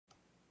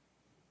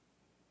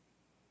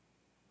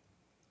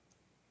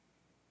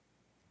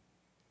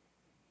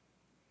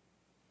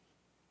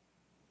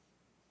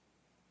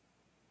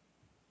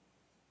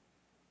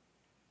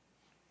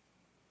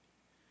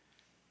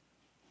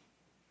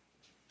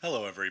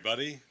Hello,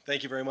 everybody.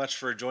 Thank you very much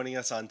for joining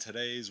us on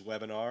today's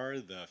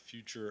webinar, The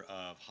Future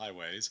of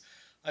Highways.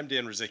 I'm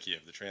Dan Rizicki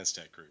of the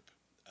Transtec Group.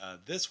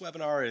 This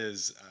webinar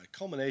is a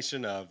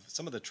culmination of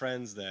some of the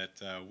trends that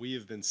we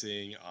have been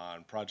seeing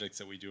on projects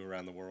that we do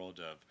around the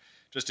world of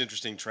just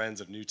interesting trends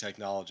of new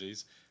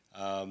technologies.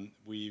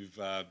 We've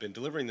been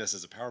delivering this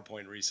as a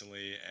PowerPoint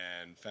recently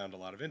and found a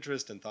lot of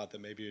interest and thought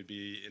that maybe it would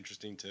be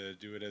interesting to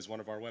do it as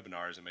one of our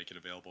webinars and make it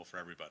available for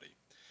everybody.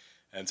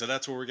 And so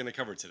that's what we're going to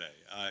cover today.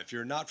 If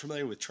you're not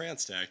familiar with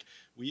Transtec,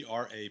 we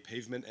are a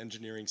pavement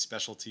engineering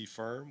specialty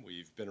firm.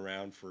 We've been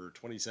around for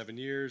 27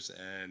 years,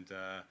 and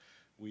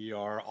we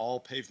are all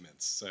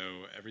pavements. So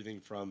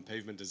everything from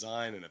pavement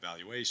design and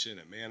evaluation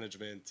and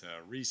management,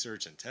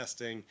 research and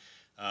testing.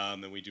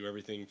 And we do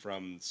everything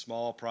from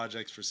small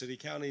projects for city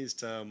counties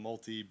to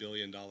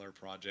multi-billion-dollar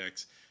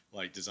projects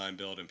like design,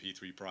 build, and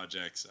P3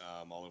 projects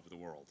all over the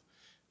world.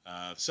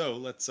 So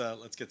let's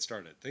get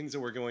started. Things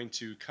that we're going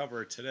to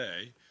cover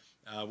today.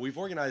 We've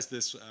organized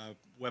this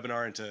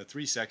webinar into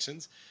three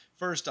sections.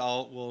 First,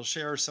 we'll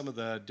share some of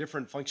the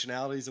different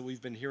functionalities that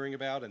we've been hearing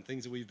about and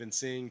things that we've been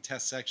seeing,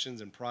 test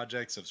sections and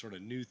projects of sort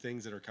of new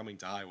things that are coming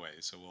to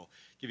highways. So we'll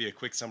give you a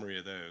quick summary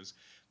of those.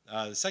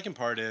 The second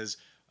part is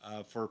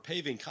for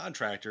paving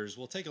contractors,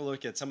 we'll take a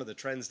look at some of the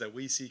trends that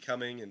we see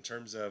coming in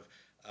terms of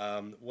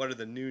what are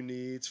the new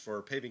needs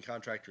for paving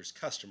contractors'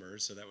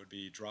 customers, so that would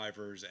be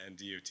drivers and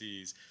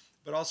DOTs.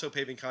 But also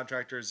paving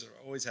contractors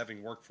are always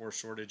having workforce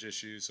shortage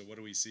issues. So what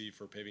do we see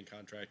for paving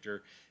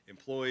contractor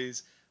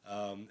employees?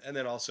 And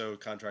then also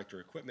contractor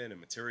equipment and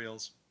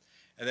materials.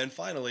 And then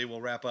finally, we'll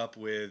wrap up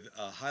with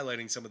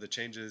highlighting some of the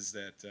changes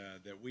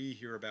that we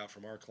hear about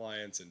from our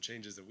clients and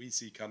changes that we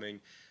see coming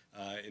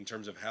in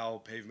terms of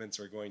how pavements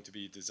are going to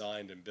be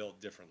designed and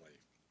built differently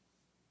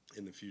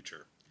in the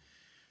future.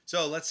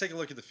 So let's take a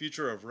look at the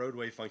future of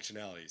roadway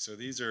functionality. So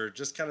these are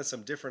just kind of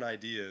some different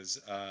ideas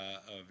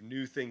of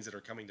new things that are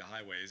coming to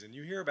highways. And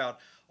you hear about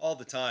all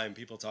the time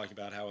people talking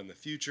about how in the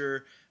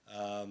future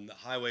the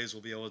highways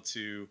will be able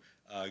to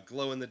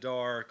glow in the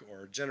dark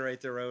or generate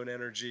their own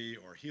energy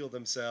or heal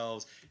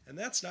themselves. And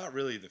that's not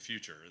really the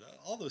future.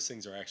 All those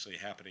things are actually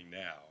happening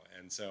now.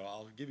 And so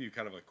I'll give you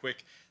kind of a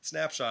quick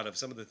snapshot of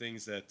some of the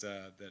things that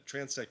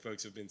Transtec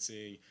folks have been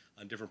seeing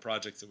on different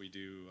projects that we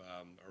do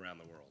around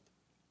the world.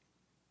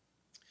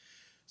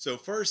 So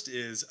first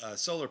is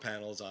solar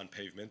panels on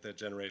pavement that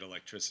generate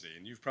electricity.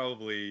 And you've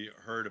probably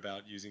heard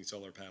about using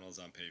solar panels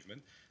on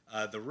pavement.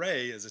 The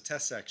Ray is a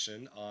test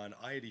section on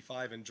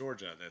I-85 in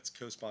Georgia that's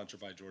co-sponsored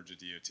by Georgia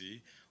DOT.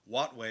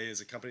 Wattway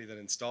is a company that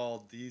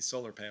installed these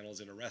solar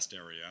panels in a rest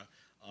area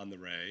on the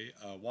Ray.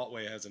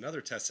 Wattway has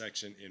another test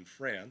section in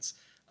France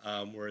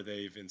where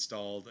they've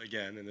installed,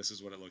 again, and this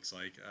is what it looks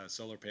like,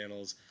 solar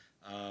panels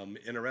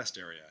in a rest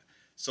area.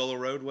 Solar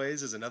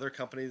Roadways is another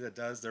company that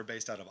they're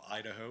based out of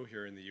Idaho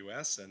here in the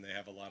US, and they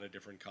have a lot of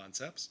different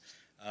concepts.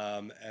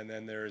 And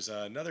then there's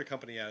another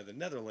company out of the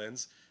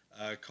Netherlands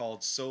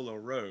called Solo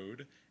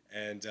Road,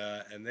 and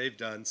they've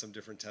done some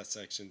different test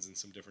sections and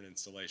some different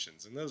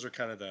installations. And those are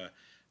kind of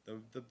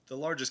the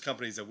largest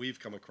companies that we've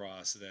come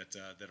across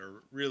that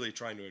are really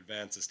trying to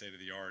advance the state of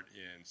the art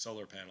in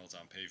solar panels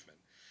on pavement.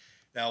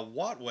 Now,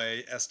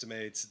 Wattway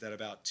estimates that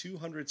about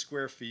 200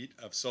 square feet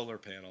of solar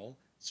panel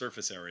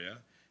surface area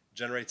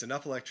generates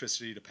enough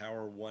electricity to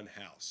power one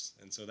house.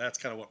 And so that's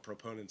kind of what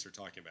proponents are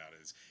talking about.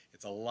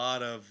 It's a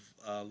lot of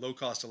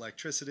low-cost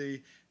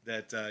electricity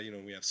that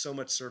we have so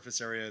much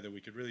surface area that we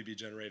could really be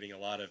generating a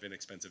lot of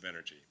inexpensive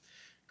energy.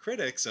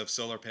 Critics of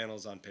solar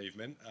panels on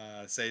pavement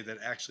say that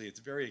actually it's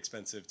very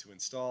expensive to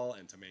install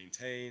and to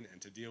maintain and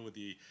to deal with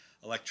the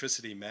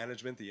electricity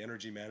management, the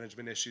energy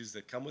management issues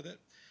that come with it.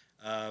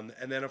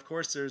 And then, of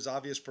course, there's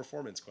obvious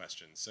performance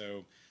questions.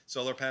 So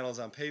solar panels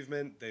on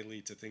pavement, they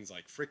lead to things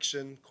like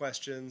friction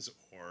questions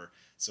or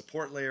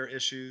support layer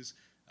issues.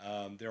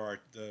 There are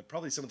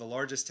probably some of the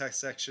largest test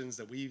sections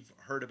that we've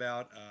heard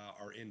about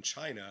are in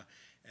China,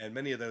 and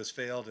many of those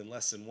failed in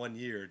less than 1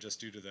 year just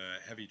due to the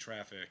heavy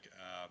traffic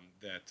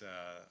that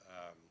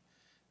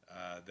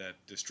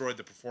destroyed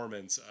the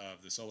performance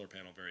of the solar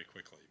panel very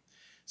quickly.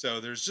 So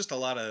there's just still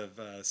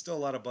a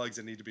lot of bugs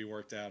that need to be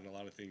worked out and a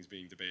lot of things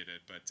being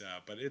debated,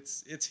 but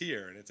it's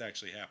here and it's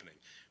actually happening.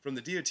 From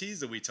the DOTs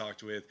that we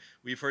talked with,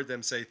 we've heard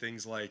them say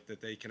things like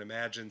that they can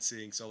imagine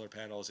seeing solar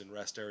panels in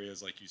rest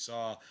areas like you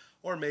saw,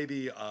 or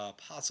maybe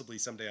possibly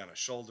someday on a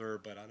shoulder,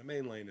 but on a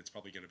main lane it's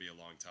probably going to be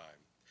a long time.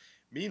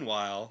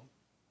 Meanwhile,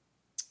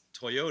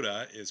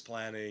 Toyota is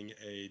planning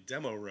a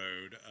demo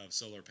road of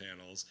solar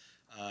panels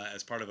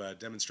as part of a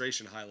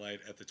demonstration highlight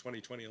at the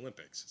 2020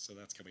 Olympics, so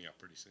that's coming up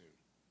pretty soon.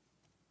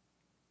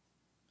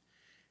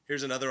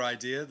 Here's another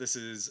idea. This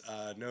is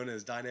known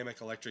as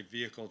dynamic electric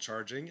vehicle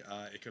charging.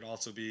 It could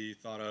also be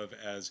thought of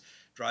as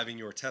driving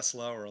your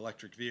Tesla or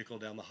electric vehicle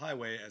down the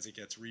highway as it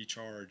gets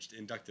recharged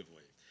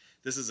inductively.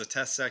 This is a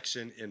test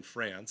section in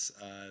France.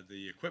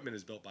 The equipment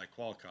is built by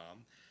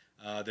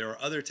Qualcomm. There are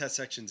other test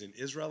sections in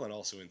Israel and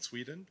also in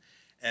Sweden.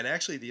 And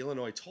actually, the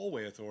Illinois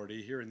Tollway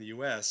Authority here in the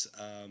U.S.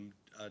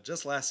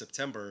 Just last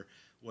September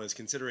was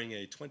considering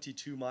a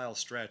 22-mile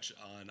stretch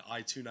on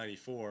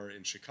I-294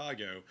 in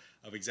Chicago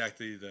of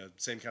exactly the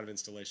same kind of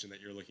installation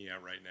that you're looking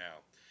at right now.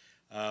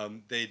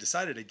 They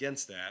decided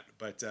against that,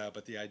 but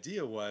the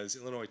idea was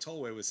Illinois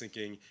Tollway was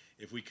thinking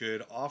if we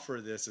could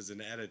offer this as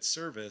an added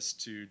service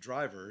to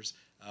drivers,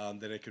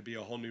 then it could be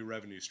a whole new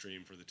revenue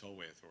stream for the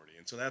Tollway Authority.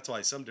 And so that's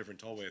why some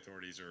different tollway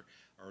authorities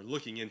are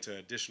looking into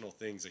additional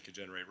things that could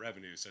generate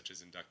revenue, such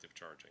as inductive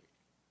charging.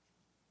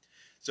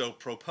 So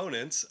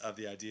proponents of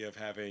the idea of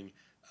having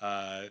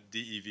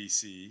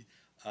DEVC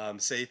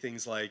say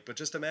things like, but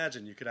just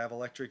imagine you could have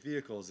electric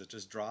vehicles that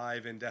just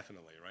drive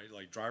indefinitely, right?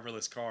 Like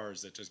driverless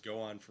cars that just go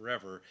on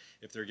forever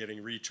if they're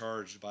getting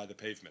recharged by the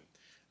pavement.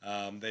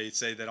 They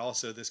say that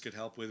also this could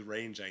help with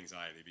range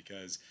anxiety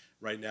because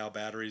right now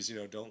batteries,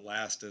 don't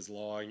last as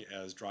long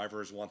as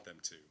drivers want them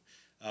to.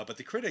 But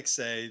the critics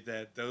say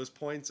that those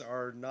points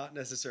are not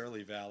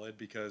necessarily valid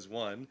because,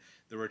 one,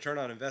 the return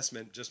on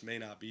investment just may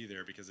not be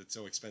there because it's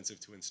so expensive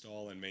to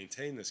install and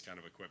maintain this kind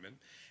of equipment.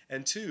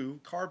 And two,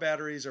 car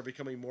batteries are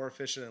becoming more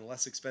efficient and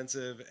less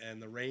expensive, and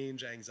the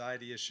range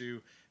anxiety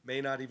issue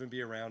may not even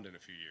be around in a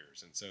few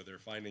years. And so they're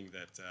finding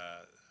that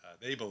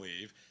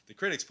the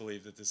critics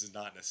believe that this is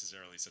not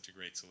necessarily such a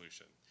great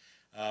solution.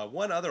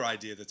 One other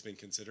idea that's been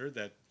considered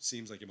that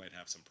seems like it might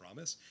have some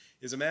promise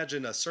is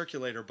imagine a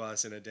circulator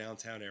bus in a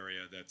downtown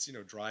area that's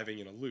driving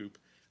in a loop.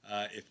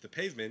 If the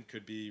pavement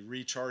could be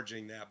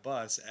recharging that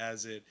bus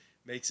as it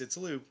makes its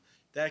loop,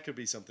 that could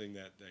be something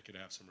that could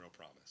have some real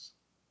promise.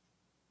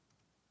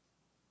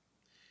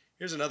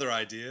 Here's another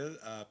idea,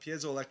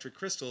 piezoelectric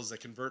crystals that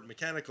convert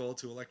mechanical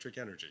to electric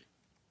energy.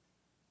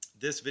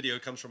 This video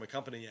comes from a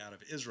company out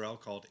of Israel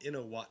called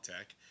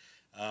InnoWattTech.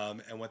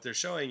 And what they're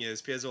showing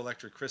is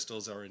piezoelectric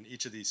crystals are in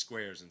each of these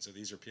squares, and so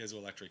these are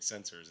piezoelectric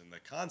sensors. And the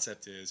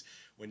concept is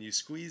when you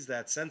squeeze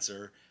that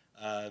sensor,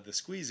 the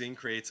squeezing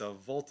creates a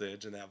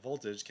voltage, and that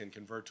voltage can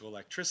convert to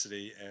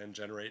electricity and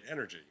generate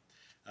energy.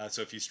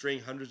 So if you string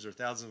hundreds or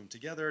thousands of them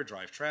together,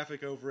 drive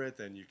traffic over it,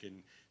 then you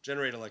can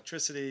generate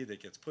electricity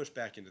that gets pushed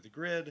back into the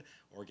grid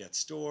or gets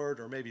stored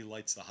or maybe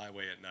lights the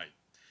highway at night.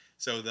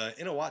 So the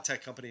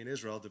InnoWattTech company in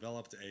Israel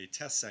developed a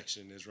test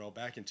section in Israel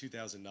back in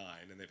 2009,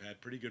 and they've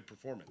had pretty good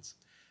performance.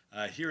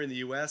 Here in the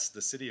U.S.,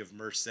 the city of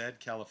Merced,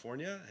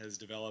 California, has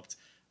developed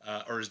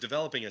or is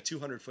developing a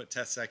 200-foot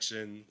test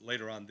section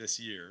later on this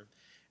year.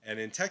 And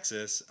in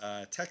Texas,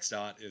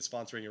 TxDOT is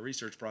sponsoring a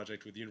research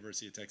project with the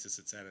University of Texas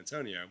at San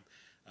Antonio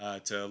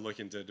to look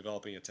into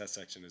developing a test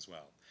section as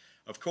well.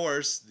 Of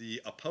course, the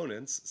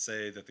opponents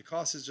say that the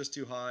cost is just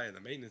too high and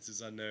the maintenance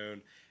is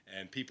unknown,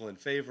 and people in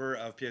favor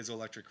of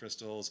piezoelectric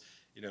crystals,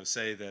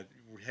 say that,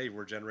 hey,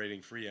 we're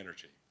generating free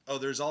energy. Oh,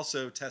 there's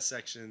also test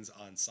sections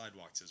on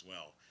sidewalks as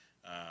well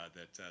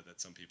that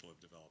some people have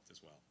developed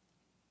as well.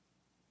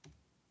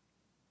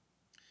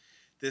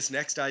 This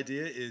next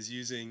idea is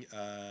using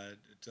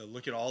to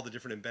look at all the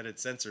different embedded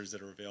sensors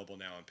that are available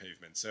now on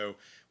pavement. So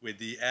with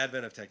the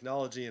advent of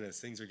technology and as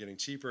things are getting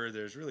cheaper,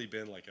 there's really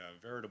been like a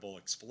veritable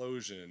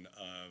explosion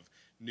of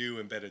new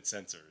embedded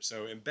sensors.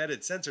 So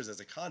embedded sensors as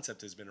a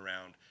concept has been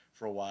around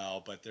for a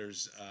while, but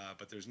there's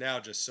now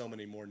just so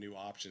many more new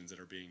options that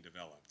are being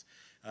developed.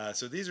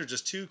 So these are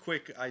just two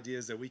quick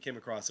ideas that we came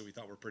across that we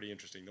thought were pretty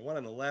interesting. The one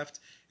on the left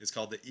is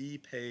called the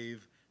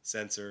ePave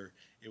sensor.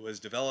 It was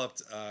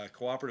developed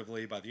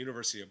cooperatively by the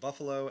University of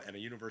Buffalo and a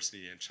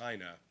university in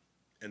China.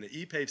 And the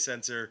ePave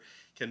sensor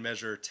can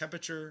measure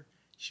temperature,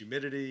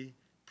 humidity,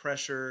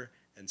 pressure,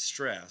 and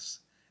stress.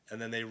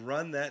 And then they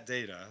run that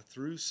data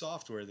through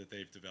software that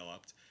they've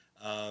developed,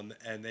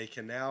 and they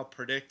can now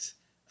predict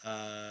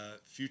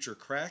future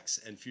cracks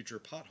and future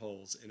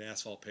potholes in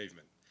asphalt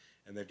pavement.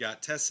 And they've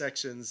got test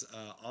sections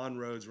on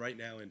roads right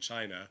now in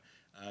China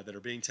that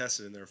are being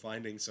tested, and they're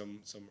finding some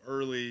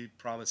early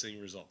promising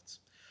results.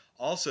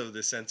 Also,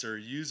 the sensor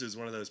uses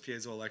one of those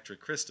piezoelectric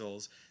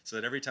crystals so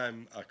that every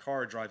time a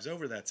car drives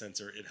over that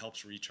sensor, it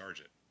helps recharge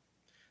it.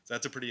 So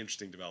that's a pretty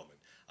interesting development.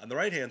 On the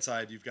right-hand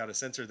side, you've got a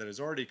sensor that is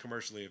already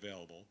commercially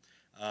available.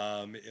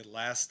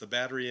 The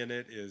battery in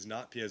it is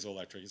not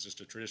piezoelectric, it's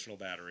just a traditional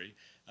battery.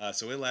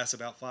 So it lasts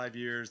about 5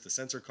 years. The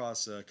sensor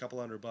costs a couple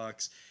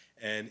 $100,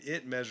 and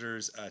it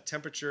measures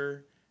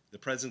temperature, the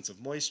presence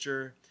of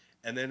moisture,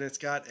 and then it's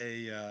got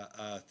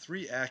a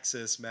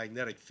 3-axis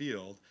magnetic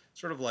field,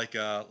 sort of like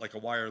a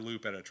wire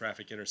loop at a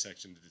traffic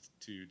intersection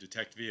to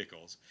detect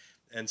vehicles.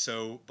 And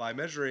so by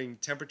measuring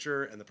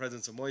temperature and the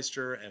presence of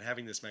moisture and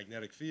having this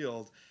magnetic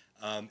field,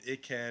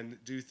 it can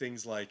do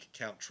things like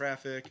count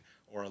traffic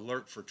or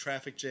alert for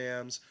traffic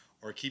jams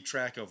or keep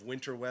track of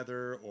winter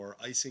weather or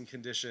icing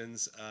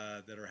conditions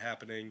that are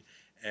happening.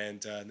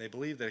 And they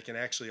believe that it can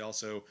actually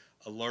also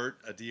alert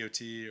a DOT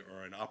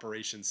or an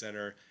operations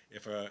center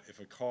if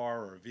a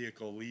car or a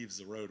vehicle leaves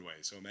the roadway.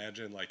 So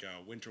imagine like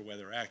a winter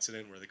weather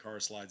accident where the car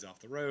slides off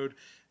the road.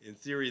 In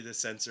theory, this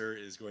sensor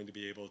is going to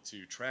be able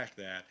to track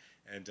that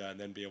and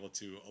then be able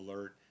to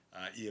alert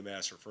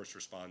EMS or first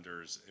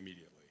responders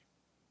immediately.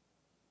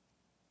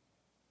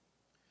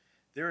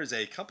 There is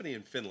a company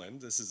in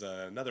Finland. This is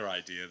another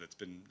idea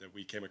that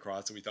we came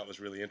across that we thought was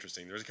really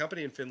interesting. There's a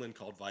company in Finland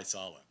called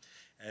Vaisala,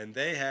 and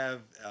they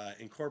have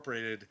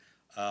incorporated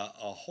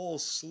a whole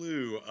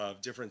slew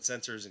of different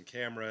sensors and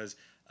cameras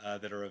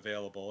that are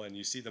available, and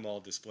you see them all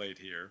displayed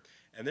here.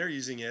 And they're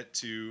using it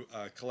to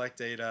collect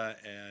data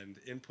and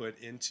input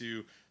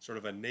into sort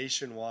of a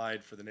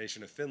nationwide, for the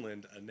nation of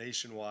Finland, a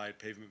nationwide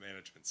pavement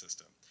management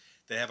system.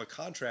 They have a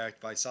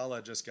contract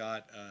Vaisala just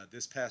got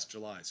this past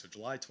July, so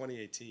July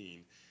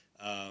 2018,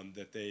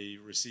 that they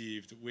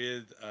received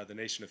with the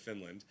nation of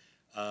Finland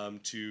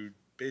to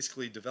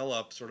basically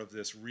develop sort of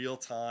this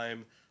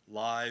real-time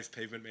live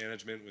pavement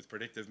management with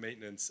predictive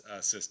maintenance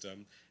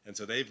system. And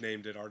so they've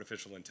named it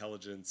artificial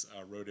intelligence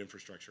road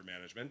infrastructure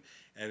management.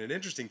 And an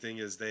interesting thing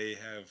is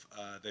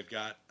they've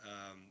got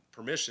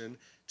permission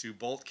to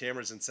bolt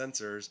cameras and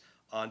sensors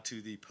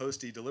onto the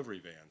Posti delivery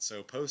van.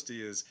 So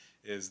Posti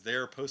is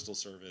their postal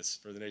service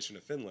for the nation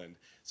of Finland.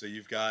 So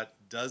you've got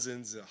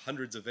dozens,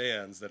 hundreds of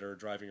vans that are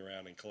driving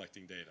around and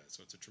collecting data.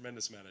 So it's a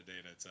tremendous amount of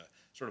data. It's a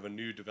sort of a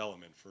new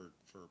development for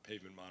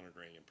pavement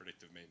monitoring and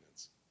predictive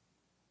maintenance.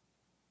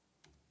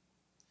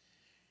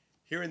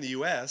 Here in the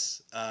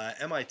US,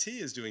 MIT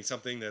is doing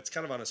something that's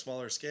kind of on a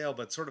smaller scale,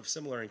 but sort of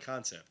similar in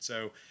concept.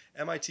 So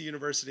MIT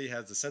University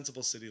has the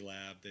Sensible City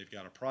Lab. They've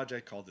got a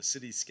project called the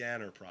City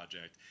Scanner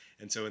Project.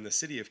 And so in the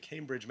city of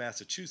Cambridge,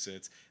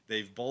 Massachusetts,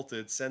 they've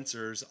bolted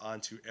sensors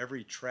onto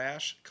every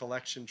trash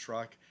collection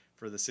truck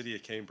for the city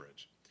of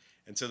Cambridge.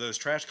 And so those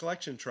trash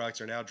collection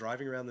trucks are now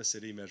driving around the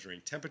city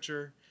measuring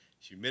temperature,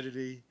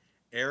 humidity,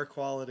 air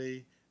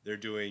quality. They're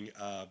doing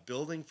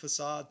building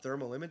facade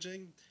thermal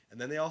imaging,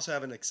 and then they also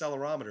have an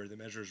accelerometer that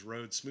measures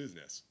road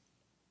smoothness.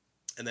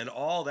 And then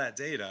all that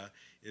data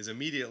is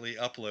immediately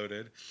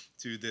uploaded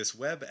to this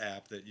web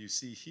app that you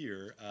see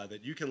here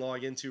that you can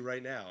log into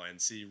right now and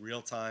see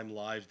real-time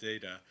live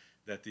data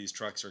that these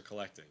trucks are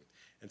collecting.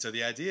 And so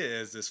the idea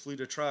is this fleet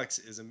of trucks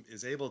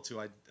is able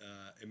to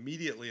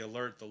immediately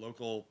alert the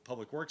local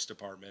public works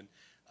department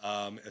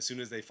as soon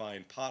as they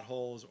find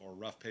potholes or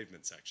rough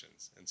pavement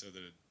sections. And so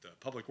the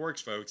public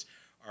works folks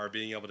are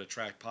being able to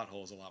track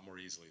potholes a lot more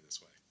easily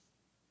this way.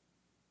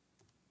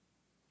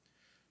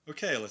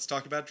 Okay, let's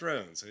talk about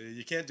drones.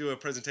 You can't do a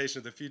presentation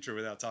of the future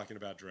without talking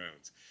about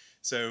drones.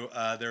 So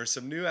there are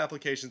some new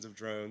applications of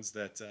drones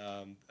that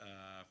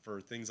for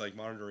things like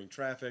monitoring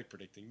traffic,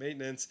 predicting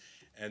maintenance,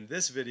 and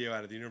this video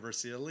out of the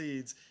University of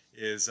Leeds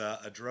is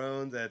a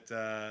drone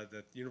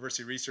that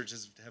university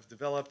researchers have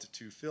developed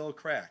to fill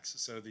cracks.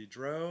 So the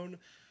drone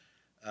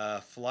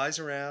flies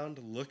around,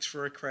 looks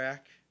for a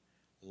crack,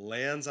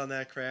 lands on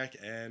that crack,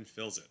 and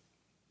fills it.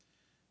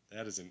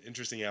 That is an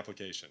interesting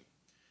application.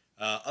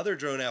 Other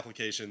drone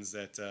applications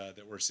that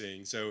we're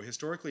seeing. So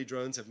historically,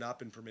 drones have not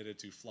been permitted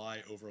to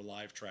fly over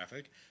live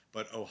traffic,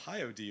 but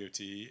Ohio DOT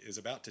is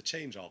about to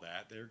change all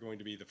that. They're going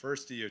to be the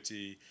first DOT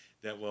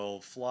that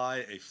will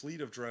fly a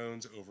fleet of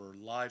drones over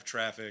live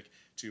traffic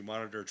to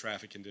monitor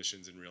traffic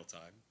conditions in real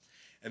time.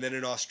 And then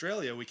in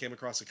Australia, we came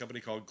across a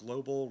company called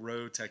Global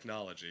Road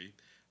Technology.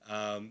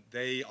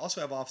 They also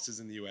have offices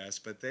in the US,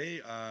 but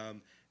they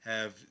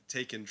have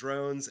taken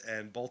drones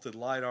and bolted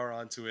LiDAR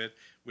onto it,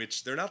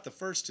 which they're not the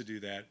first to do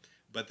that,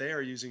 but they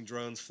are using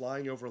drones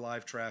flying over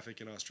live traffic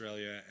in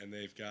Australia, and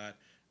they've got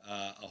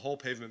a whole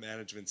pavement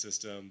management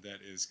system that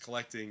is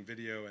collecting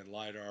video and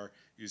LiDAR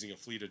using a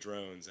fleet of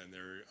drones, and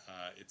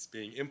it's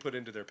being input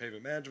into their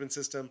pavement management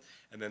system,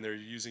 and then they're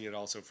using it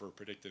also for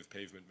predictive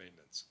pavement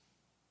maintenance.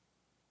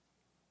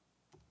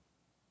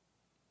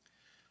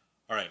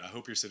 All right, I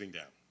hope you're sitting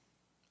down.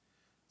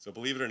 So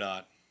believe it or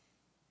not,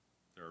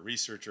 there are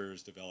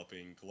researchers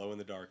developing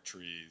glow-in-the-dark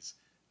trees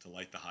to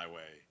light the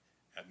highway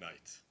at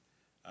night.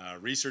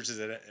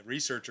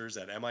 Researchers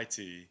at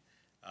MIT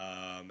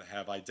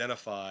have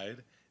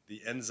identified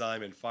the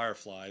enzyme in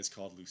fireflies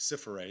called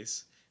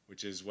luciferase,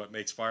 which is what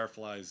makes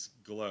fireflies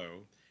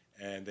glow,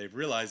 and they've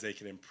realized they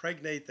can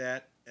impregnate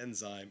that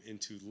enzyme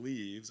into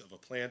leaves of a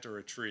plant or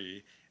a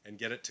tree and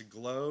get it to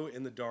glow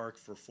in the dark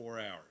for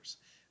 4 hours.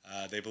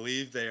 They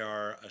believe they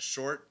are a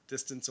short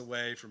distance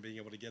away from being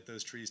able to get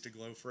those trees to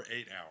glow for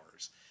 8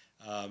 hours.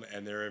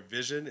 And their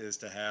vision is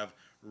to have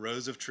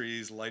rows of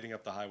trees lighting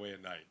up the highway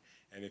at night.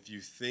 And if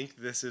you think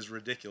this is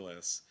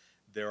ridiculous,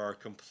 there are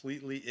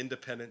completely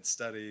independent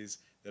studies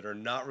that are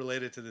not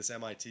related to this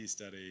MIT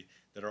study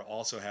that are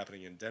also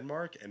happening in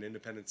Denmark, and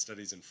independent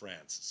studies in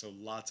France. So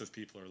lots of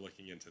people are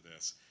looking into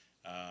this,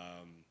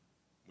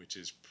 which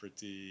is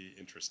pretty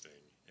interesting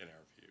in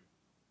our view.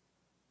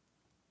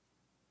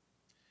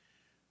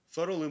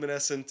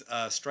 Photoluminescent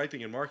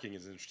striping and marking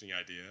is an interesting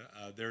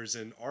idea. There's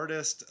an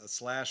artist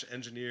slash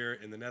engineer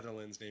in the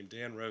Netherlands named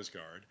Dan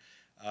Roosgaard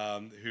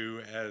who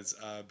has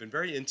been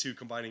very into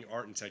combining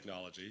art and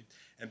technology.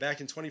 And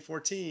back in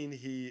 2014,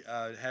 he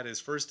had his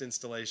first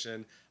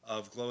installation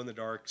of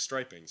glow-in-the-dark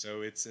striping.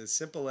 So it's as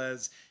simple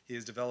as he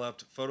has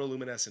developed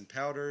photoluminescent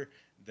powder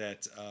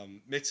that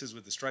mixes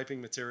with the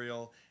striping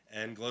material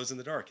and glows in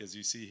the dark, as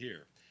you see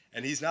here.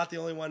 And he's not the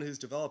only one who's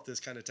developed this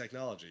kind of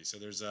technology. So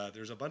there's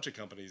a bunch of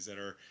companies that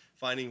are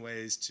finding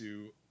ways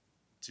to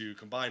to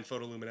combine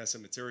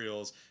photoluminescent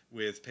materials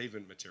with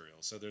pavement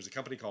materials. So there's a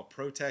company called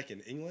Protec in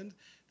England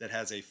that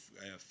has a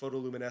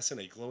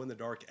photoluminescent, a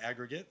glow-in-the-dark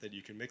aggregate that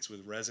you can mix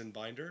with resin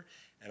binder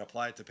and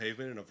apply it to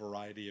pavement in a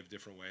variety of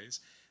different ways.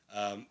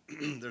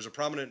 There's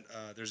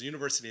a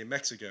university in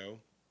Mexico,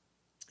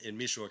 in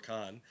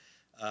Michoacan,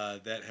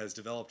 that has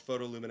developed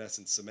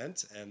photoluminescent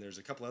cement, and there's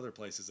a couple other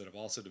places that have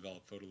also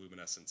developed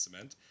photoluminescent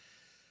cement.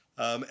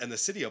 And the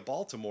city of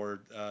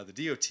Baltimore, the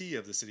DOT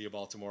of the city of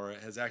Baltimore,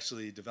 has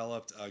actually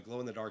developed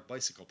glow-in-the-dark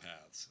bicycle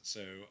paths.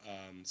 So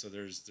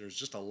there's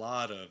just a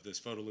lot of this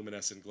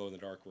photoluminescent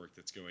glow-in-the-dark work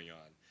that's going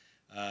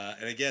on.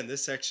 And again,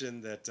 this section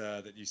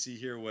that you see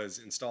here was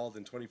installed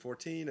in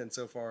 2014, and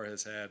so far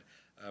has had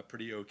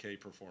pretty okay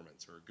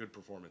performance, or good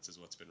performance is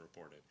what's been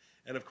reported.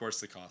 And of course,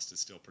 the cost is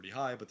still pretty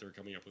high, but they're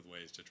coming up with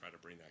ways to try to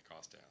bring that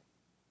cost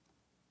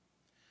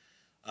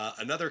down.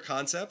 Another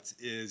concept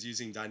is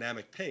using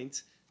dynamic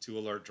paint to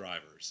alert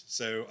drivers.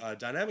 So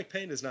dynamic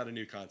paint is not a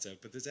new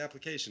concept, but this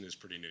application is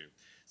pretty new.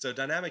 So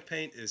dynamic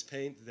paint is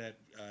paint that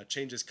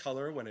changes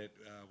color when it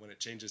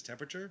changes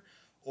temperature,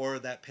 or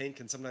that paint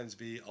can sometimes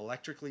be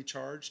electrically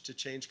charged to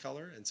change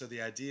color. And so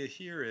the idea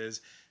here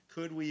is,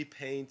 could we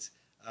paint,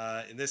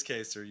 in this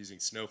case they're using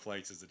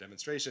snowflakes as a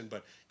demonstration,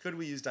 but could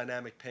we use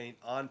dynamic paint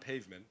on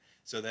pavement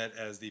so that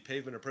as the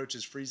pavement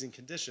approaches freezing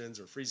conditions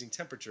or freezing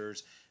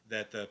temperatures,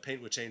 that the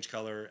paint would change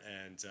color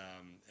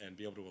and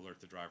be able to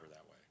alert the driver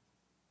that way.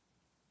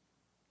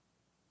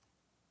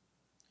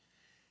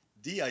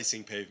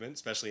 De-icing pavement,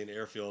 especially in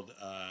airfield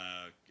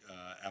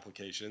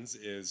applications,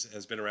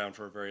 has been around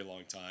for a very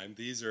long time.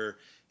 These are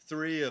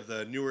three of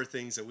the newer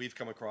things that we've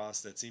come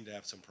across that seem to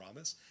have some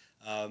promise.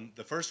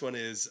 The first one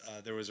is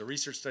there was a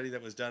research study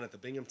that was done at the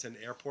Binghamton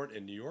Airport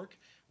in New York,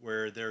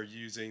 where they're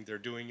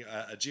doing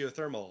a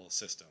geothermal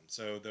system.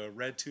 So the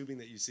red tubing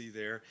that you see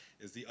there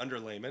is the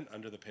underlayment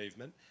under the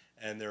pavement,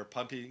 and they're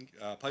piping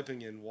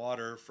in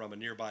water from a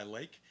nearby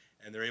lake,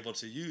 and they're able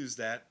to use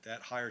that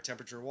higher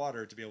temperature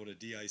water to be able to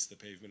de-ice the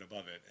pavement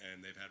above it,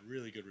 and they've had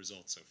really good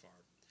results so far.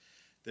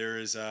 There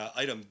is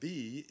item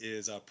B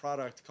is a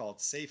product called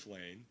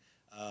SafeLane,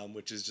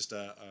 which is just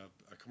a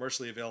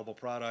commercially available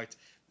product.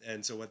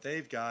 And so what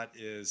they've got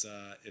is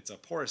it's a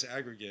porous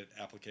aggregate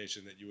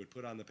application that you would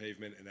put on the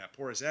pavement, and that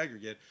porous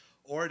aggregate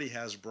already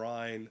has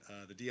brine,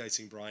 the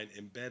de-icing brine,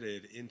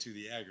 embedded into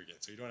the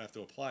aggregate. So you don't have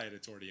to apply it,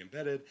 it's already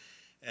embedded.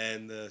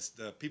 And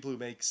the people who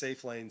make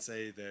SafeLane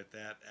say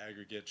that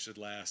aggregate should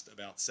last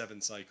about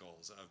 7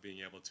 cycles of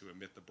being able to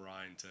emit the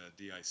brine to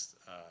de-ice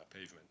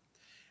pavement.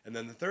 And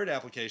then the third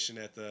application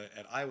at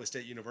Iowa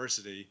State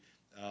University,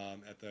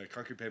 at the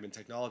Concrete Pavement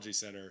Technology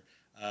Center,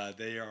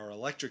 they are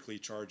electrically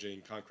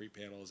charging concrete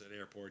panels at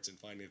airports and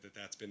finding that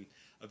that's been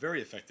a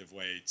very effective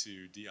way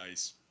to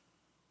de-ice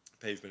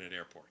pavement at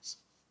airports.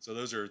 So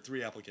those are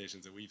 3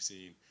 applications that we've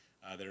seen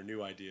that are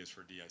new ideas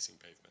for de-icing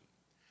pavement.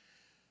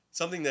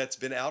 Something that's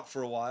been out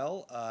for a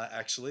while,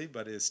 actually,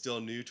 but is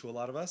still new to a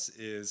lot of us,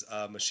 is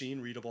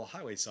machine-readable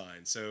highway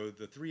signs. So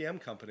the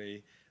 3M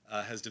company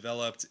has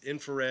developed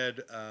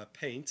infrared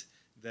paint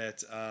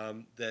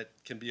that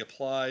can be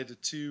applied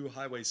to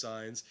highway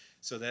signs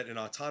so that an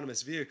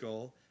autonomous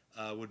vehicle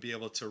would be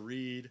able to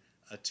read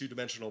a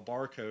 2-dimensional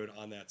barcode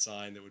on that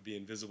sign that would be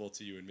invisible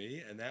to you and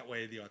me, and that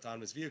way the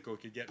autonomous vehicle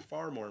could get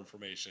far more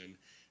information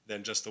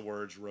than just the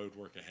words "road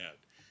work ahead."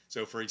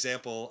 So for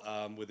example,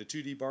 with a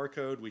 2D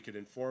barcode, we could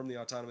inform the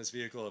autonomous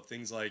vehicle of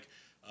things like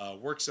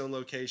work zone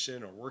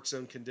location or work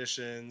zone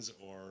conditions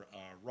or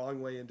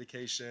wrong way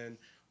indication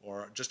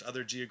or just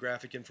other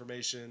geographic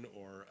information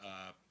or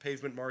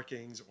pavement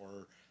markings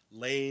or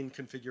lane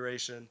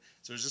configuration.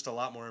 So there's just a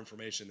lot more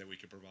information that we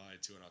could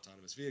provide to an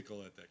autonomous vehicle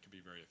that could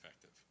be very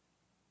effective.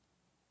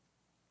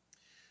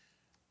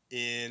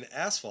 In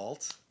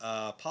asphalt,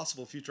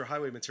 possible future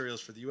highway materials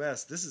for the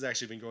U.S., this has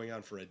actually been going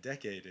on for a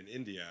decade in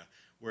India,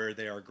 where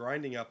they are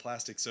grinding up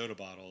plastic soda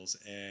bottles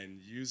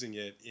and using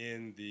it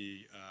in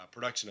the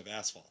production of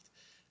asphalt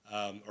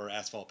or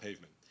asphalt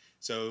pavement.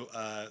 So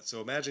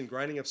imagine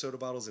grinding up soda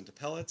bottles into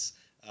pellets.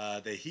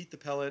 They heat the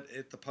pellet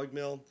at the pug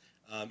mill.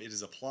 It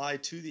is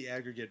applied to the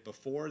aggregate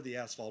before the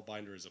asphalt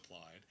binder is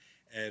applied.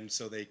 And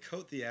so they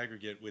coat the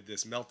aggregate with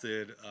this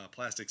melted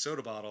plastic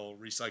soda bottle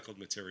recycled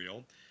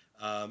material.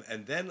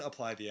 And then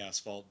apply the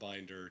asphalt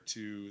binder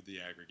to the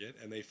aggregate.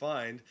 And they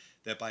find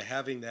that by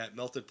having that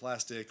melted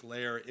plastic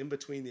layer in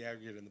between the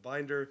aggregate and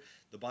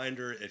the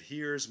binder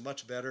adheres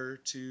much better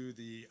to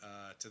the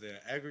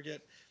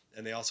aggregate.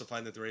 And they also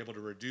find that they're able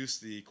to reduce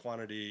the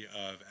quantity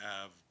of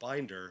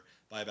binder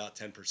by about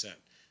 10%.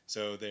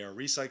 So they are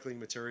recycling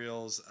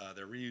materials,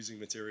 they're reusing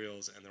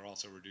materials, and they're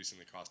also reducing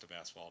the cost of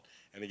asphalt.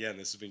 And again,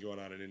 this has been going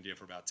on in India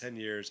for about 10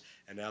 years,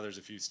 and now there's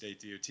a few state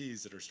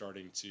DOTs that are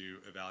starting to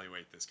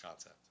evaluate this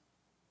concept.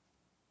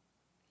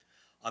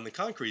 On the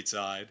concrete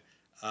side,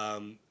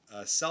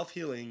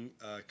 self-healing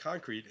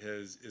concrete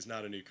is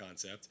not a new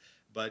concept,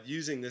 but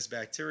using this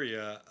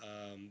bacteria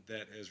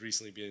that has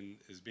recently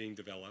being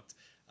developed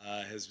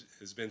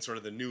has been sort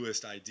of the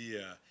newest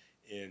idea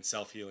in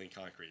self-healing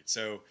concrete.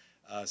 So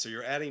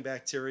you're adding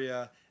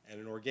bacteria and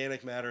an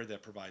organic matter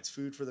that provides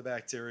food for the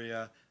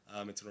bacteria,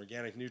 It's an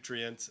organic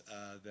nutrient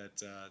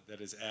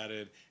that is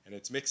added, and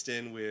it's mixed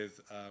in with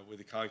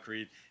the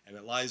concrete, and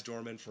it lies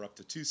dormant for up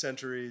to 2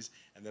 centuries.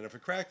 And then if a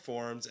crack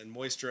forms and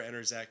moisture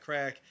enters that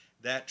crack,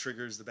 that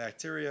triggers the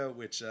bacteria,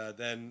 which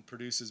then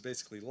produces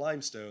basically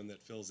limestone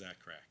that fills that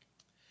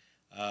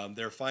crack.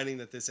 They're finding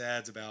that this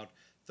adds about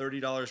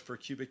 $30 per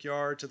cubic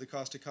yard to the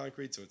cost of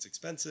concrete, so it's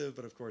expensive,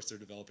 but of course they're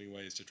developing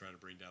ways to try to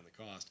bring down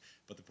the cost,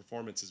 but the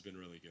performance has been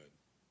really good.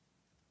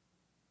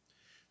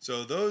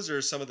 So those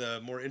are some of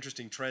the more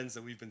interesting trends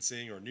that we've been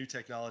seeing, or new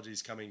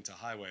technologies coming to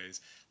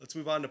highways. Let's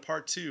move on to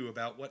part 2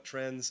 about what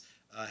trends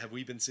have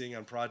we been seeing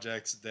on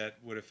projects that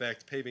would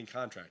affect paving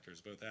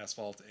contractors, both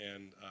asphalt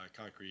and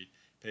concrete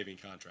paving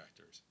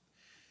contractors.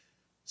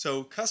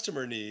 So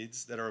customer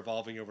needs that are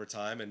evolving over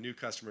time, and new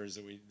customers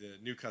the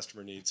new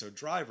customer needs. So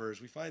drivers,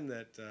 we find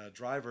that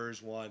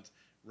drivers want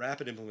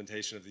rapid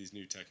implementation of these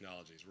new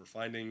technologies. We're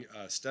finding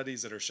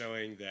studies that are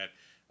showing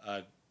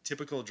that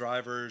typical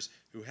drivers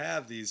who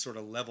have these sort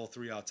of level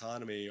 3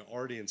 autonomy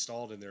already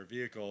installed in their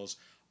vehicles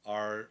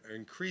are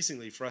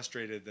increasingly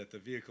frustrated that the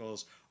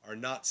vehicles are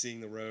not seeing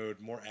the road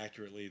more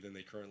accurately than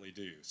they currently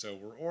do. So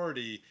we're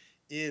already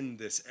in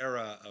this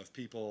era of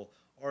people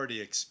already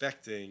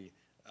expecting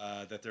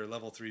that their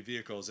level 3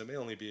 vehicles, that may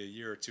only be a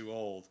year or 2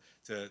 old,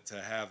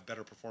 to have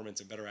better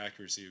performance and better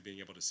accuracy of being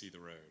able to see the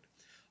road.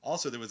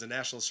 Also, there was a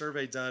national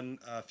survey done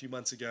a few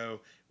months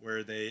ago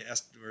where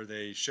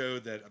they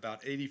showed that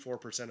about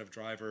 84% of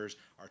drivers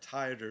are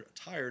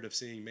tired of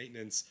seeing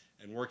maintenance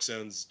and work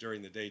zones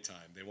during the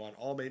daytime. They want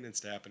all maintenance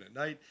to happen at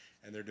night,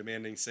 and they're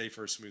demanding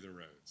safer, smoother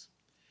roads.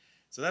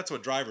 So that's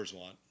what drivers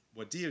want.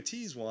 What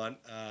DOTs want,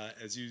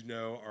 as you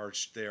know,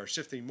 they are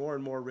shifting more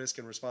and more risk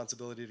and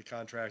responsibility to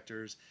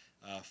contractors.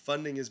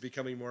 Funding is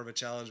becoming more of a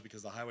challenge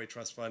because the Highway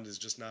Trust Fund is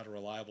just not a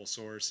reliable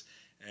source.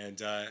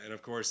 And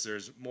of course,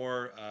 there's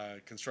more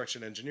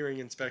construction engineering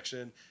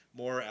inspection,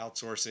 more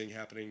outsourcing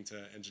happening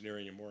to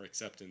engineering, and more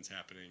acceptance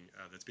happening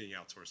that's being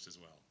outsourced as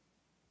well.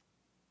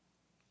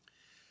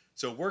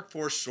 So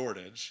workforce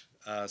shortage.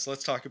 So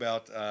let's talk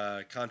about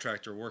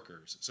contractor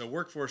workers. So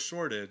workforce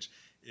shortage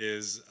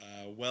is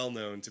well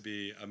known to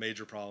be a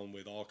major problem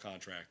with all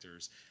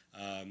contractors.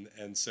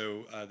 And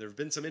so there have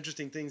been some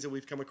interesting things that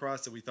we've come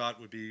across that we thought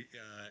would be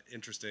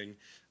interesting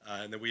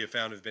and that we have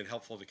found have been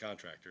helpful to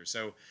contractors.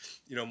 So,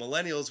 you know,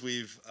 millennials,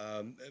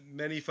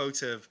 many folks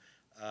have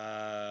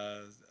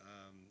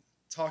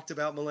talked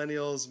about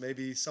millennials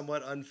maybe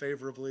somewhat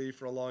unfavorably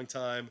for a long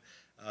time.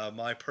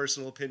 My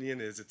personal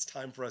opinion is it's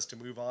time for us to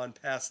move on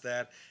past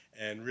that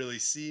and really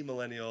see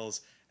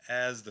millennials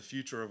as the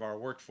future of our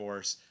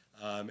workforce,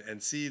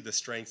 and see the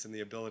strengths and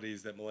the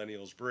abilities that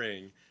millennials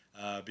bring,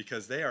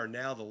 because they are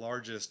now the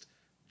largest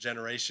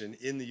generation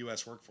in the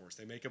U.S. workforce.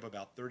 They make up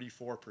about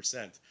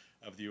 34%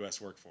 of the U.S.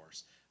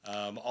 workforce.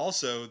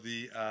 Also,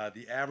 the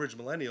average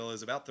millennial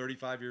is about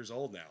 35 years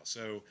old now,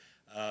 so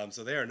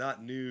they are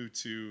not new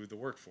to the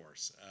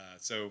workforce.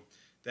 So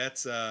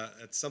that's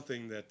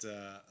something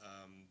that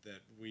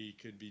we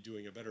could be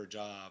doing a better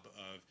job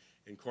of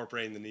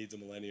incorporating the needs of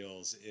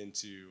millennials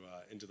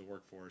into the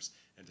workforce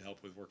and to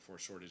help with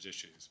workforce shortage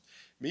issues.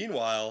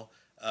 Meanwhile,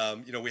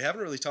 you know, we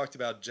haven't really talked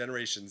about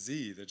Generation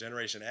Z, the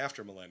generation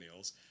after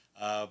millennials,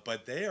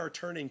 but they are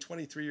turning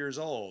 23 years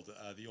old.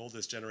 The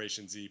oldest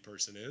Generation Z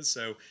person is,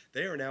 so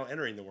they are now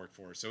entering the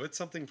workforce. So it's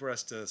something for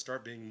us to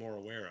start being more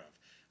aware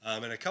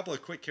of. And a couple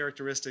of quick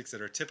characteristics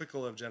that are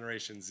typical of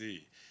Generation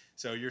Z.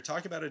 So you're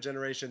talking about a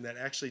generation that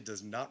actually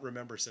does not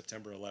remember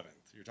September 11th.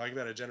 You're talking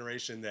about a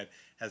generation that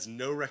has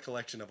no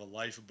recollection of a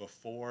life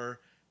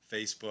before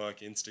Facebook,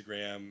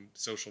 Instagram,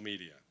 social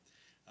media.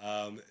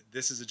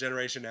 This is a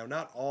generation, now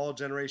not all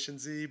Generation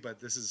Z, but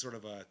this is sort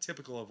of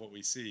typical of what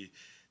we see.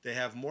 They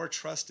have more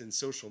trust in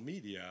social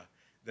media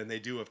than they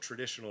do of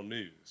traditional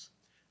news,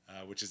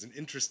 which is an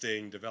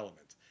interesting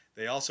development.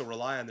 They also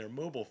rely on their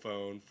mobile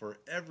phone for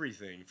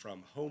everything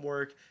from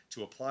homework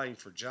to applying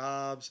for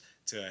jobs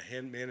to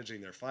managing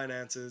their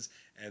finances,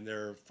 and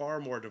they're far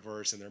more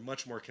diverse and they're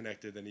much more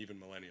connected than even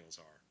millennials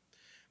are.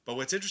 But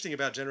what's interesting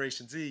about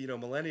Generation Z, you know,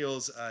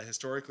 millennials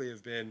historically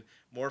have been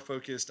more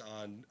focused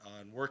on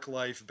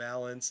work-life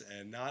balance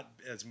and not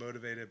as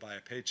motivated by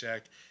a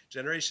paycheck.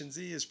 Generation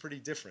Z is pretty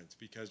different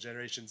because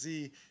Generation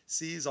Z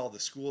sees all the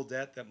school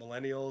debt that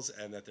millennials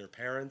and that their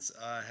parents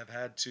have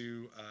had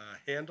to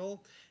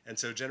handle. And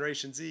so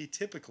Generation Z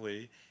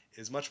typically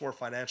is much more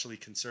financially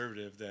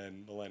conservative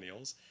than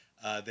millennials.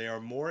 They are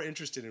more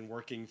interested in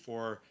working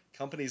for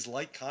companies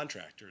like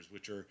contractors,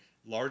 which are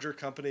larger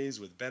companies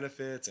with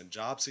benefits and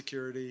job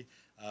security.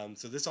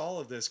 So all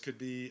of this could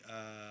be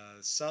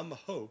some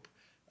hope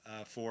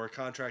for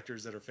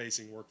contractors that are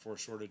facing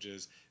workforce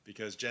shortages,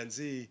 because Gen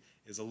Z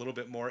is a little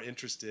bit more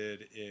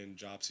interested in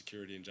job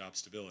security and job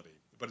stability.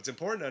 But it's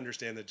important to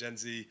understand that Gen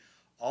Z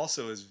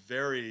also is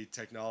very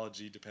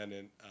technology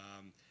dependent.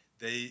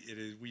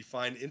 We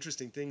find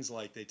interesting things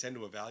like they tend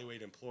to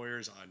evaluate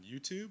employers on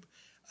YouTube.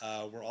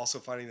 We're also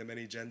finding that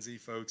many Gen Z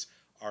folks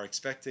are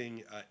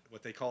expecting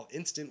what they call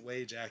instant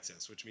wage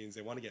access, which means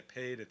they want to get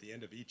paid at the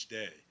end of each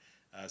day.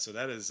 So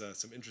that is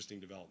some interesting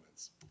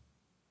developments.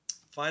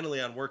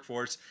 Finally, on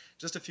workforce,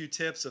 just a few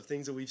tips of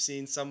things that we've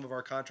seen some of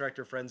our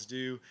contractor friends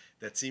do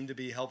that seem to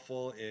be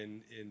helpful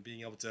in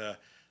being able to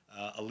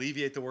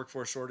alleviate the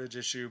workforce shortage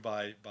issue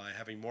by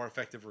having more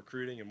effective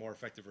recruiting and more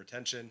effective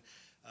retention.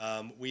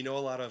 We know a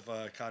lot of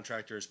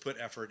contractors put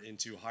effort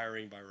into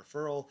hiring by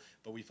referral,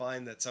 but we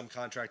find that some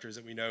contractors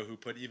that we know who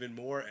put even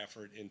more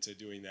effort into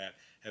doing that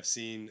have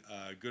seen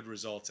good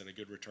results and a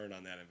good return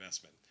on that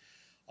investment.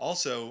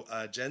 Also,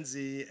 Gen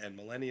Z and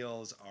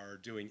millennials are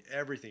doing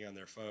everything on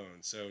their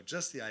phone. So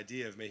just the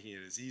idea of making it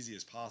as easy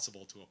as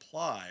possible to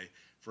apply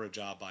for a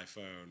job by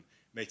phone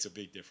makes a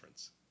big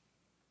difference.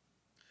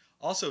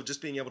 Also, just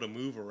being able to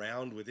move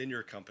around within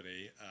your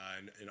company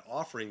and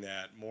offering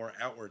that more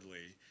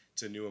outwardly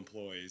to new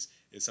employees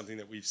is something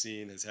that we've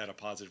seen has had a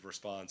positive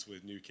response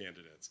with new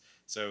candidates.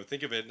 So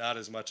think of it not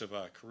as much of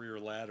a career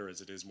ladder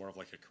as it is more of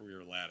like a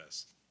career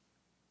lattice.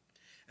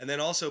 And then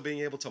also being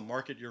able to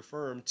market your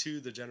firm to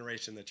the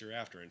generation that you're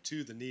after and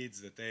to the needs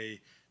that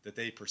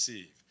they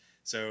perceive.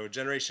 So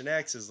Generation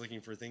X is looking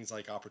for things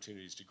like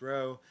opportunities to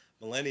grow.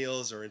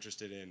 Millennials are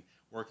interested in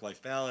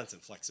work-life balance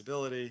and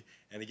flexibility.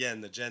 And again,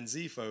 the Gen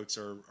Z folks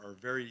are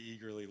very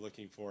eagerly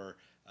looking for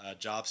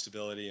job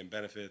stability and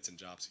benefits and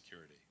job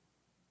security.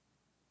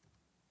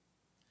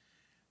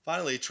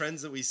 Finally,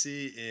 trends that we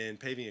see in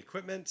paving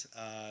equipment.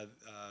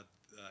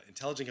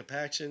 Intelligent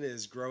compaction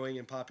is growing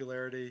in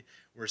popularity.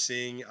 We're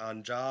seeing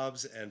on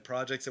jobs and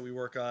projects that we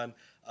work on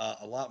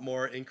a lot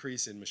more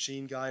increase in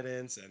machine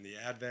guidance and the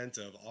advent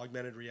of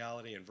augmented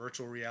reality and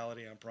virtual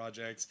reality on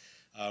projects.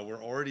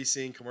 We're already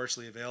seeing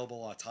commercially available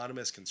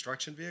autonomous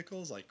construction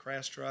vehicles like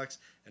crash trucks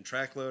and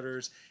track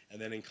loaders. And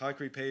then in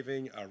concrete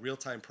paving,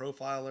 real-time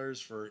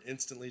profilers for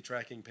instantly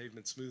tracking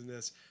pavement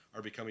smoothness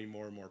are becoming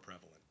more and more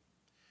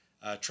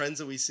prevalent. Trends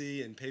that we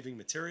see in paving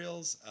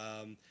materials.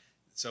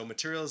 So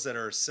materials that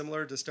are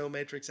similar to stone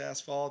matrix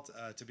asphalt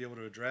to be able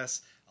to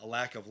address a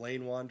lack of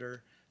lane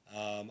wander.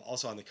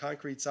 Also on the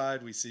concrete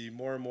side, we see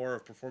more and more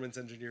of performance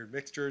engineered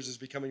mixtures is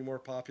becoming more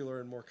popular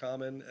and more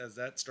common as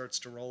that starts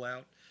to roll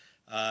out.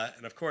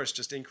 And of course,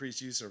 just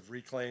increased use of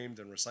reclaimed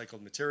and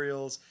recycled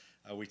materials.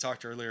 We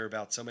talked earlier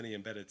about so many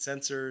embedded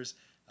sensors.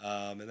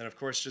 And then of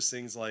course, just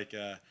things like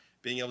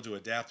being able to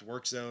adapt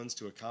work zones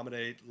to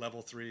accommodate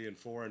level 3 and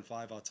 4 and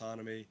 5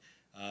 autonomy.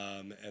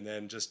 And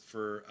then just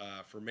for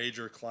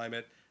major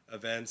climate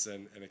events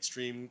and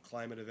extreme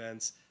climate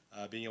events,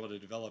 being able to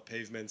develop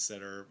pavements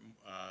that are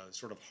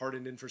sort of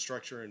hardened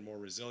infrastructure and more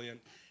resilient.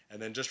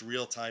 And then just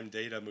real-time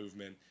data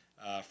movement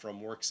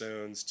from work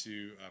zones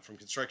to from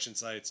construction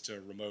sites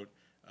to remote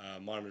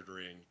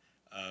monitoring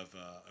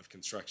of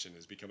construction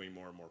is becoming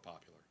more and more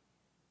popular.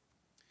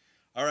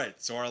 All right,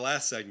 so our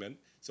last segment.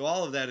 So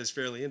all of that is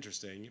fairly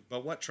interesting,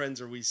 but what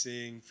trends are we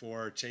seeing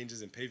for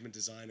changes in pavement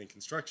design and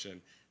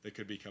construction that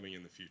could be coming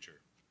in the future?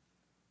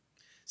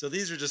 So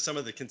these are just some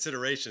of the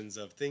considerations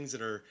of things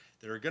that are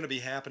going to be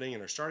happening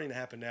and are starting to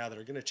happen now that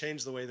are going to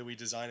change the way that we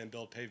design and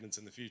build pavements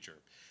in the future.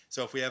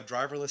 So if we have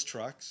driverless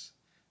trucks,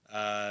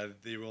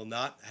 they will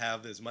not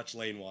have as much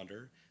lane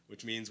wander,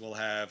 which means we'll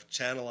have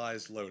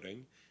channelized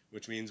loading,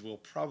 which means we'll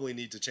probably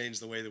need to change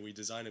the way that we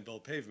design and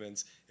build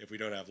pavements if we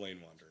don't have lane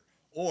wander.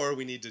 Or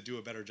we need to do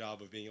a better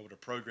job of being able to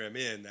program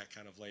in that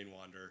kind of lane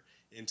wander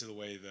into the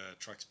way the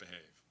trucks behave.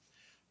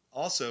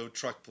 Also,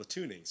 truck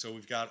platooning. So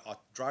we've got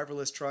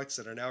driverless trucks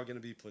that are now going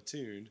to be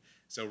platooned.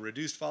 So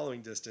reduced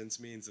following distance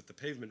means that the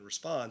pavement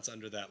response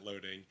under that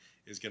loading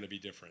is going to be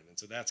different. And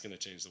so that's going to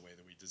change the way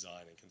that we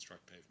design and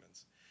construct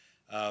pavements.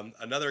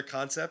 Another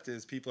concept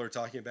is people are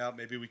talking about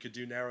maybe we could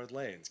do narrowed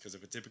lanes, because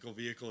if a typical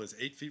vehicle is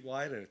 8 feet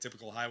wide and a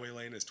typical highway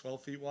lane is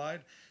 12 feet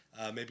wide,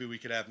 maybe we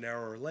could have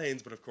narrower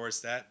lanes, but of course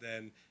that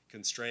then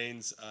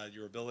constrains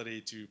your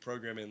ability to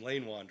program in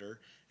lane wander,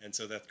 and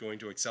so that's going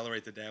to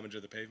accelerate the damage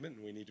of the pavement,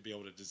 and we need to be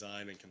able to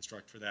design and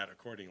construct for that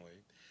accordingly.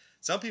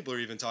 Some people are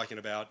even talking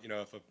about,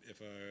 if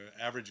an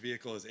average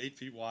vehicle is 8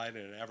 feet wide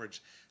and an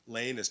average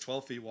lane is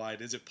 12 feet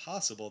wide, is it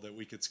possible that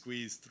we could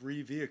squeeze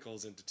 3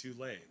 vehicles into 2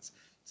 lanes?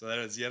 So that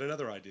is yet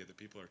another idea that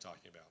people are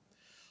talking about.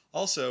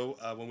 Also,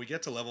 when we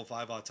get to level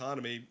 5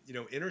 autonomy,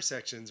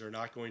 intersections are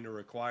not going to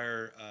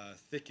require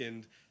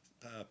thickened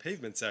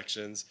pavement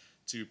sections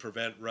to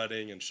prevent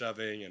rutting and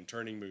shoving and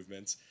turning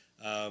movements.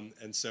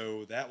 And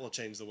so that will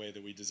change the way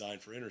that we design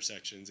for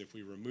intersections if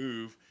we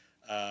remove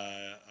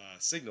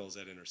signals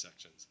at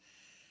intersections.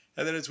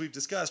 And then as we've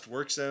discussed,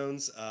 work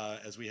zones,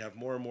 as we have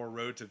more and more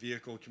road to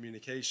vehicle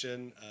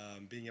communication,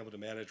 being able to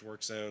manage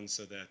work zones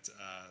so that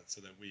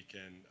we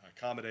can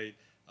accommodate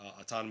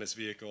autonomous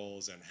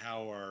vehicles, and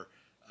how are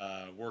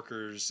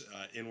workers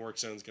in work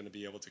zones going to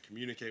be able to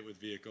communicate with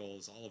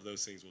vehicles. All of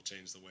those things will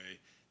change the way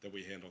that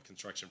we handle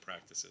construction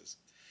practices.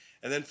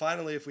 And then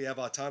finally, if we have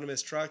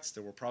autonomous trucks,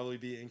 there will probably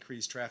be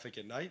increased traffic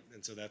at night,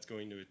 and so that's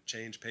going to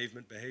change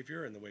pavement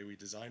behavior and the way we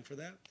design for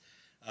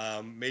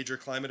that. Major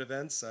climate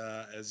events,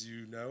 as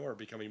you know, are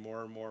becoming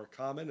more and more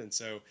common, and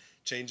so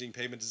changing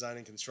pavement design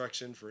and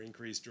construction for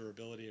increased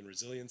durability and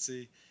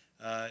resiliency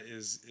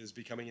is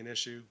becoming an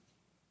issue.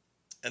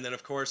 And then,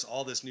 of course,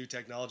 all this new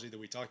technology that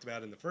we talked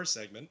about in the first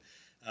segment,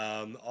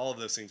 all of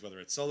those things, whether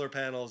it's solar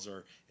panels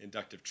or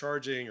inductive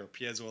charging or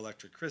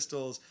piezoelectric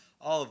crystals,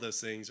 all of those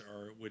things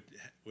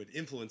would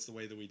influence the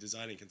way that we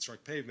design and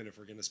construct pavement if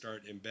we're going to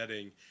start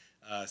embedding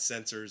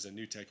sensors and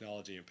new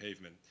technology in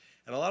pavement.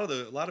 And a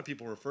lot of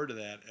people refer to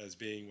that as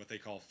being what they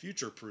call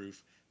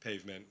future-proof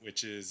pavement,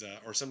 which is,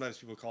 or sometimes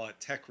people call it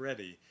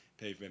tech-ready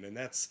pavement, and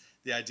that's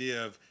the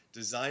idea of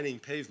designing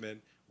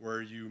pavement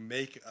where you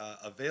make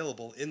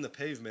available in the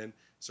pavement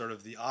sort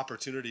of the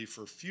opportunity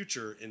for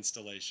future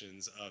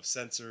installations of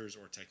sensors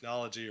or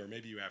technology, or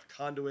maybe you have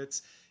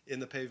conduits in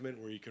the pavement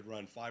where you could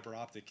run fiber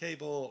optic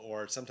cable,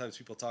 or sometimes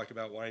people talk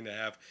about wanting to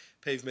have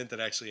pavement that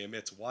actually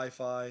emits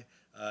Wi-Fi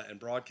and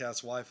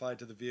broadcasts Wi-Fi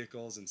to the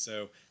vehicles, and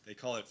so they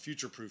call it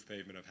future-proof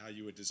pavement, of how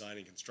you would design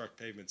and construct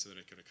pavement so that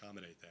it could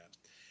accommodate that.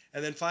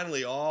 And then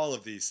finally, all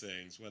of these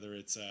things, whether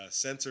it's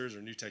sensors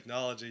or new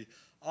technology,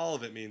 all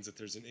of it means that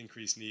there's an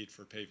increased need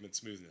for pavement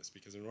smoothness,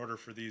 because in order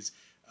for these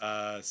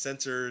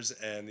sensors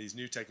and these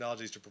new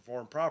technologies to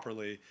perform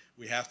properly,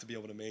 we have to be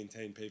able to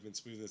maintain pavement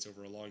smoothness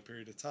over a long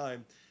period of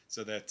time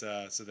so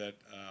that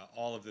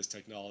all of this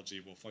technology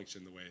will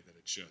function the way that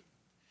it should.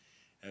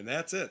 And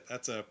that's it.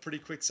 That's a pretty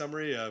quick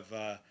summary of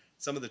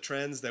some of the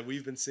trends that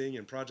we've been seeing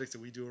in projects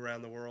that we do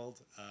around the world.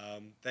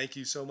 Thank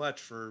you so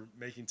much for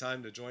making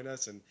time to join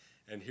us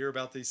and hear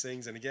about these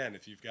things. And again,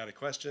 if you've got a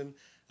question,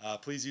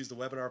 please use the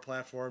webinar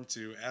platform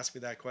to ask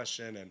me that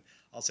question, and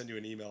I'll send you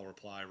an email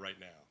reply right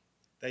now.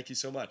 Thank you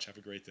so much. Have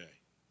a great day.